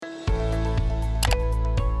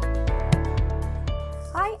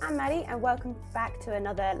Maddie, and welcome back to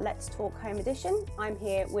another Let's Talk Home edition. I'm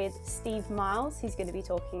here with Steve Miles, who's going to be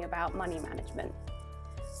talking about money management.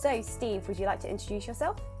 So Steve, would you like to introduce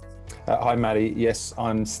yourself? Hi Maddie, yes,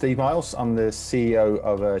 I'm Steve Miles. I'm the CEO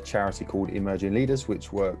of a charity called Emerging Leaders,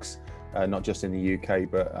 which works not just in the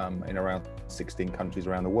UK, but in around 16 countries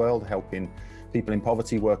around the world, helping people in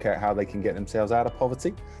poverty work out how they can get themselves out of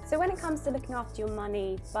poverty. So when it comes to looking after your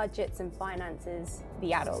money, budgets and finances,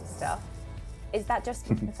 the adult stuff, is that just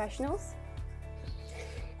for professionals?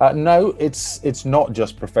 No, it's not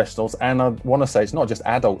just professionals, and I want to say it's not just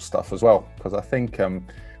adult stuff as well, because I think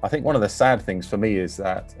one of the sad things for me is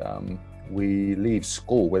that we leave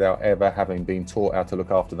school without ever having been taught how to look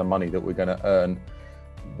after the money that we're going to earn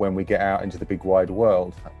when we get out into the big wide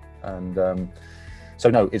world. And so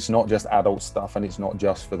no, it's not just adult stuff, and it's not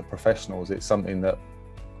just for the professionals. It's something that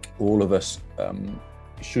all of us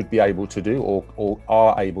should be able to do or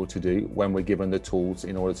are able to do when we're given the tools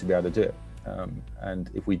in order to be able to do it.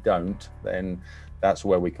 And if we don't, then that's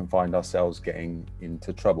where we can find ourselves getting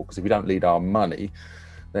into trouble. Because if we don't lead our money,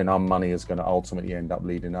 then our money is going to ultimately end up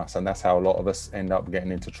leading us. And that's how a lot of us end up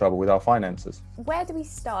getting into trouble with our finances. Where do we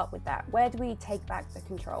start with that? Where do we take back the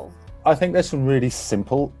control? I think there's some really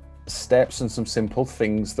simple steps and some simple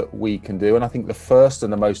things that we can do. And I think the first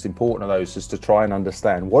and the most important of those is to try and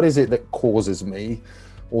understand what is it that causes me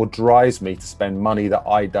or drives me to spend money that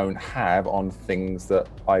I don't have on things that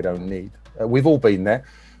I don't need. We've all been there.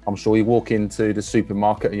 I'm sure you walk into the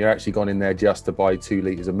supermarket and you're actually gone in there just to buy 2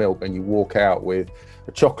 litres of milk, and you walk out with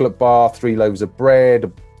a chocolate bar, 3 loaves of bread,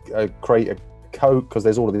 a crate of Coke, because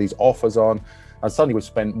there's all of these offers on, and suddenly we've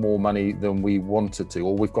spent more money than we wanted to.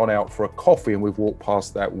 Or we've gone out for a coffee and we've walked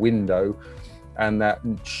past that window and that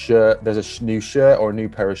shirt, there's a new shirt or a new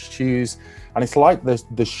pair of shoes, and it's like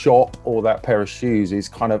the shop or that pair of shoes is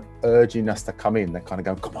kind of urging us to come in. They're kind of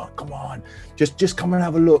going, come on, just come and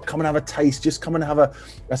have a look, come and have a taste, just come and have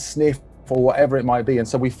a sniff or whatever it might be. And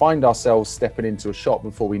so we find ourselves stepping into a shop.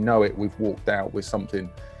 Before we know it, we've walked out with something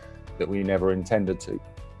that we never intended to.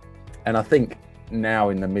 And I think now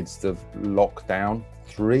in the midst of lockdown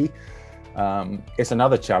 3, it's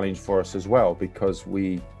another challenge for us as well, because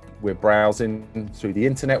we're browsing through the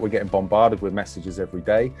internet, we're getting bombarded with messages every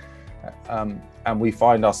day, and we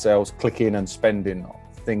find ourselves clicking and spending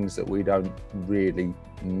things that we don't really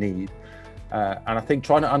need. And I think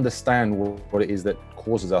trying to understand what it is that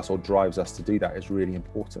causes us or drives us to do that is really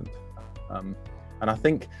important. And I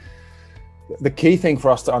think the key thing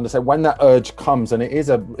for us to understand when that urge comes, and it's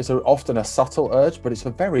often a subtle urge, but it's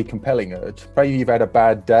a very compelling urge. Maybe you've had a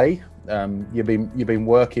bad day, you've been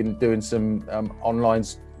working, doing some online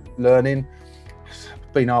learning, it's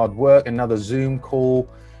been hard work, another Zoom call,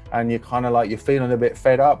 and you're kind of like, you're feeling a bit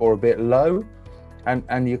fed up or a bit low, and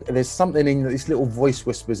there's something in this little voice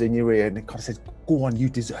whispers in your ear, and it kind of says, go on, you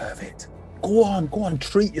deserve it. Go on,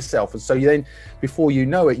 treat yourself. And so you then, before you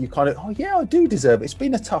know it, you kind of, oh yeah, I do deserve it. It's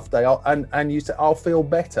been a tough day. And you say, I'll feel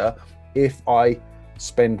better if I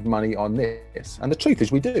spend money on this. And the truth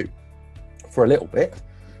is we do for a little bit,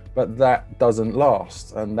 but that doesn't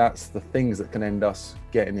last. And that's the things that can end us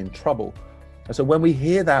getting in trouble. And so when we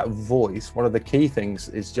hear that voice, one of the key things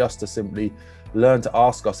is just to simply learn to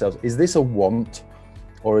ask ourselves, is this a want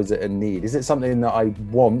or is it a need? Is it something that I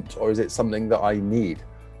want or is it something that I need?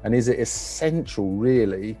 And is it essential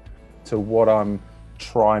really to what I'm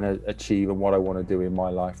trying to achieve and what I want to do in my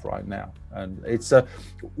life right now? And it's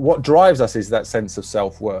what drives us is that sense of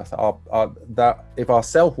self-worth. That if our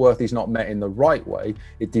self-worth is not met in the right way,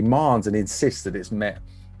 it demands and insists that it's met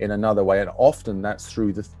in another way. And often that's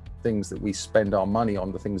through the things that we spend our money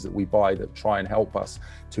on, the things that we buy that try and help us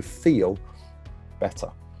to feel better.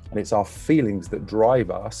 And it's our feelings that drive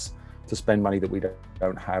us to spend money that we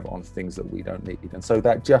don't have on things that we don't need. And so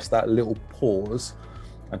that little pause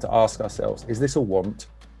and to ask ourselves, is this a want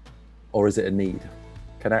or is it a need,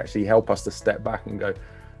 can actually help us to step back and go,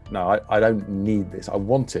 no, I don't need this. I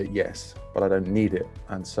want it, yes, but I don't need it.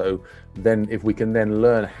 And so then if we can then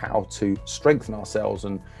learn how to strengthen ourselves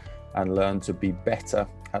and learn to be better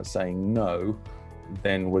at saying no,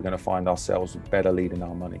 then we're going to find ourselves better leading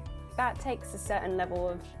our money. That takes a certain level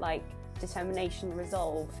of determination,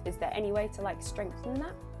 resolve. Is there any way to strengthen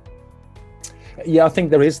that? Yeah, I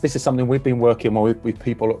think there is. This is something we've been working on with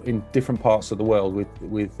people in different parts of the world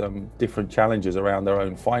with different challenges around their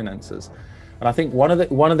own finances. And I think one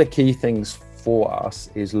of the key things for us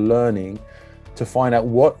is learning to find out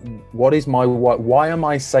what is my why am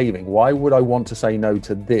I saving? Why would I want to say no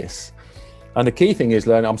to this? And the key thing is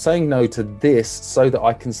learning, I'm saying no to this so that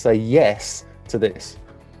I can say yes to this.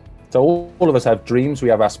 So all of us have dreams, we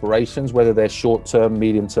have aspirations, whether they're short-term,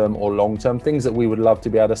 medium-term or long-term, things that we would love to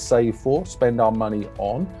be able to save for, spend our money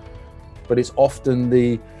on. but it's often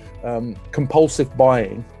the compulsive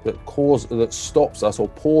buying that stops us or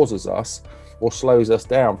pauses us or slows us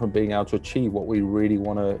down from being able to achieve what we really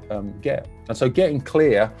want to get. And so getting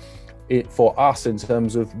clear for us in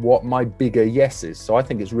terms of what my bigger yes is. So I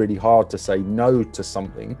think it's really hard to say no to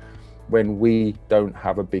something when we don't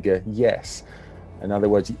have a bigger yes. In other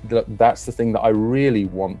words, that's the thing that I really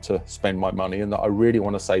want to spend my money and that I really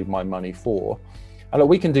want to save my money for. And look,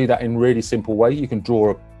 we can do that in really simple way. You can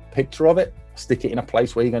draw a picture of it, stick it in a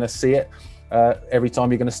place where you're going to see it. Every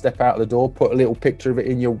time you're going to step out of the door, put a little picture of it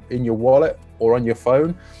in your wallet or on your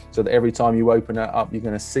phone, so that every time you open it up, you're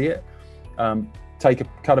going to see it.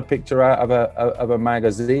 Cut a picture out of a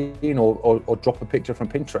magazine or drop a picture from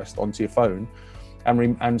Pinterest onto your phone.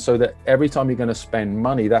 And so that every time you're going to spend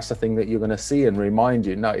money, that's the thing that you're going to see and remind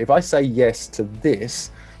you. Now, if I say yes to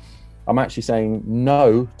this, I'm actually saying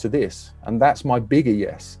no to this. And that's my bigger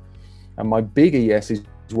yes. And my bigger yes is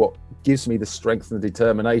what gives me the strength and the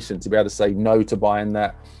determination to be able to say no to buying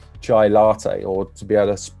that chai latte, or to be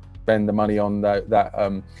able to spend the money on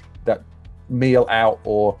that meal out,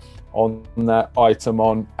 or on that item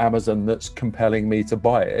on Amazon that's compelling me to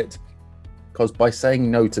buy it. Because by saying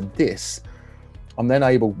no to this, I'm then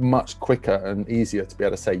able much quicker and easier to be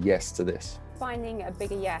able to say yes to this. Finding a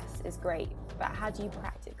bigger yes is great, but how do you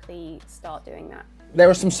practically start doing that? There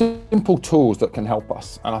are some simple tools that can help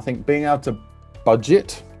us. And I think being able to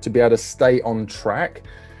budget, to be able to stay on track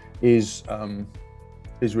is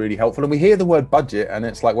really helpful. And we hear the word budget and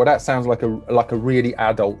it's like, well, that sounds like a really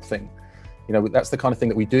adult thing. You know, that's the kind of thing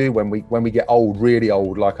that we do when we get old, really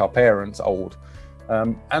old, like our parents old.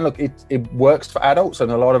 And look, it works for adults,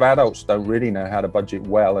 and a lot of adults don't really know how to budget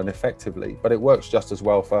well and effectively, but it works just as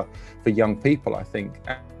well for young people, I think.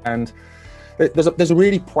 And there's a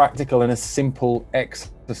really practical and a simple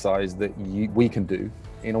exercise that we can do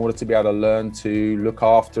in order to be able to learn to look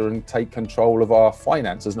after and take control of our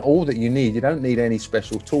finances. And all that you don't need any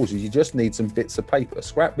special tools. You just need some bits of paper,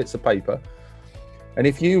 scrap bits of paper. And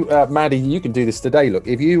if you, Maddie, you can do this today. Look,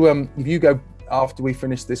 if you go, after we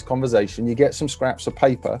finish this conversation, you get some scraps of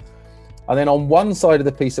paper, and then on one side of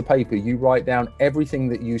the piece of paper, you write down everything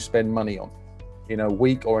that you spend money on in a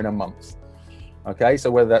week or in a month. Okay, so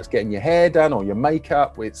whether that's getting your hair done or your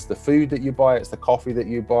makeup, it's the food that you buy, it's the coffee that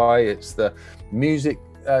you buy, it's the music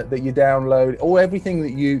that you download, or everything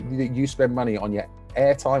that you spend money on, your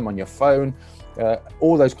airtime, on your phone,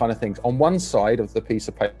 all those kind of things. On one side of the piece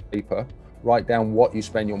of paper, write down what you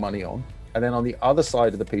spend your money on. And then on the other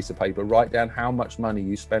side of the piece of paper, write down how much money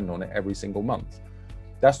you spend on it every single month.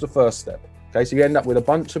 That's the first step. Okay, so you end up with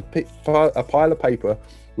a pile of paper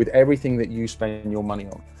with everything that you spend your money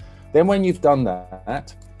on. Then when you've done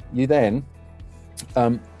that, you then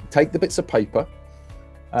take the bits of paper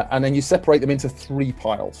and then you separate them into 3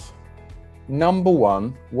 piles. Number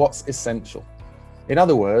 1, what's essential? In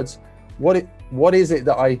other words, what is it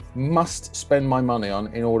that I must spend my money on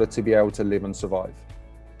in order to be able to live and survive?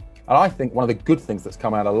 And I think one of the good things that's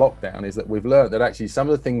come out of lockdown is that we've learned that actually some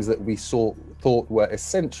of the things that we thought were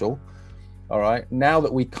essential, all right, now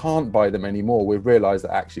that we can't buy them anymore, we've realized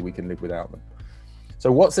that actually we can live without them. So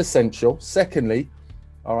what's essential? Secondly,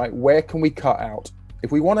 all right, where can we cut out?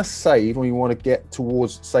 If we want to save and we want to get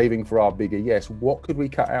towards saving for our bigger yes, what could we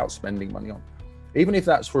cut out spending money on? Even if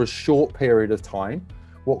that's for a short period of time,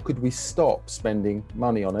 what could we stop spending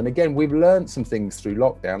money on? And again, we've learned some things through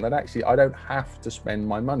lockdown that actually I don't have to spend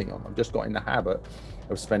my money on. I've just got in the habit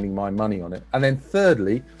of spending my money on it. And then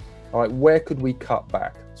thirdly, all right, where could we cut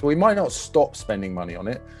back? So we might not stop spending money on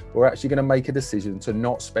it. We're actually going to make a decision to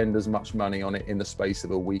not spend as much money on it in the space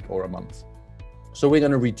of a week or a month. So we're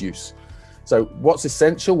going to reduce. So what's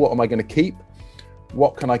essential? What am I going to keep?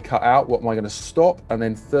 What can I cut out? What am I going to stop? And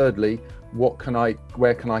then thirdly, where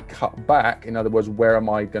can I cut back? In other words, where am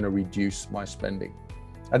I going to reduce my spending?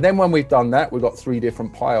 And then when we've done that, we've got 3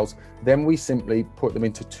 different piles. Then we simply put them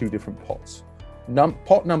into 2 different pots.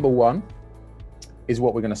 Pot number 1 is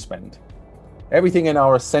what we're going to spend. Everything in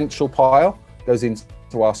our essential pile goes into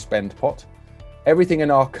our spend pot. Everything in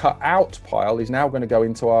our cut out pile is now going to go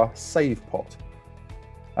into our save pot.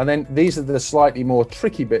 And then these are the slightly more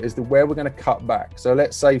tricky bit, is where we're going to cut back. So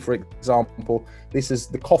let's say, for example, this is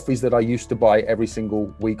the coffees that I used to buy every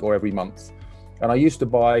single week or every month. And I used to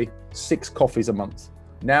buy 6 coffees a month.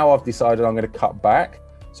 Now I've decided I'm going to cut back.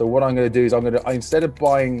 So what I'm going to do is instead of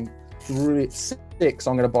buying 6,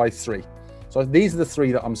 I'm going to buy 3. So these are the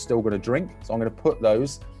 3 that I'm still going to drink. So I'm going to put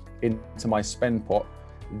those into my spend pot.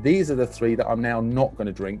 These are the 3 that I'm now not going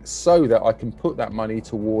to drink, so that I can put that money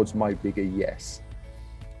towards my bigger yes.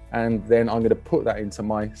 And then I'm going to put that into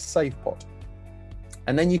my save pot.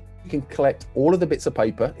 And then you can collect all of the bits of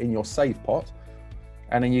paper in your save pot,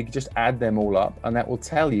 And then you just add them all up, and that will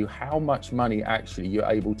tell you how much money actually you're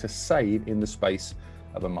able to save in the space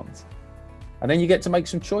of a month. And then you get to make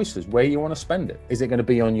some choices where you want to spend it. Is it going to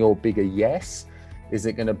be on your bigger yes? Is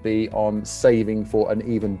it going to be on saving for an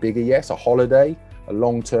even bigger yes, a holiday, a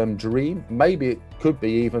long-term dream? Maybe it could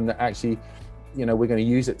be even that actually, we're going to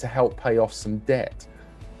use it to help pay off some debt.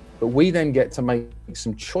 But we then get to make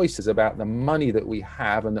some choices about the money that we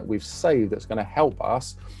have and that we've saved that's going to help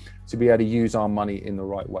us to be able to use our money in the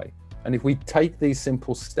right way. And if we take these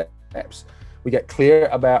simple steps, we get clear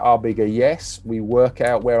about our bigger yes, we work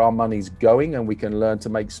out where our money's going, and we can learn to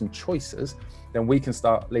make some choices, then we can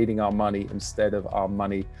start leading our money instead of our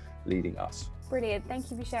money leading us. Brilliant. Thank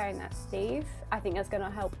you for sharing that, Steve. I think that's going to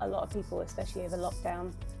help a lot of people, especially over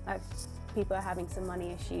lockdown. If people are having some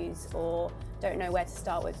money issues or don't know where to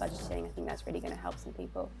start with budgeting, I think that's really going to help some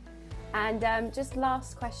people. And just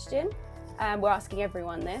last question. We're asking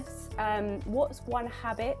everyone this. What's one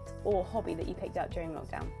habit or hobby that you picked up during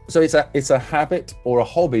lockdown? So it's a habit or a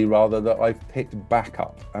hobby rather that I've picked back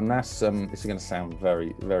up, and that's it's going to sound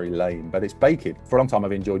very, very lame, but it's baking. For a long time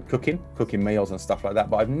I've enjoyed cooking meals and stuff like that,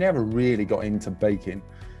 but I've never really got into baking.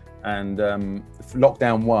 And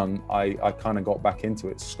lockdown one, I kind of got back into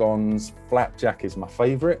it. Scones, flapjack is my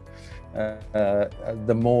favourite.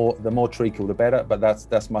 The more treacle the better, but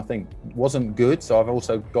that's my thing. It wasn't good, so I've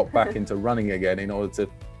also got back into running again in order to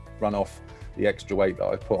run off the extra weight that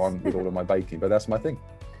I've put on with all of my baking, but that's my thing.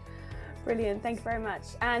 Brilliant, thank you very much,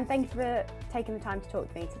 and thank you for taking the time to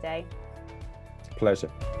talk to me today.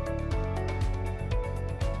 Pleasure.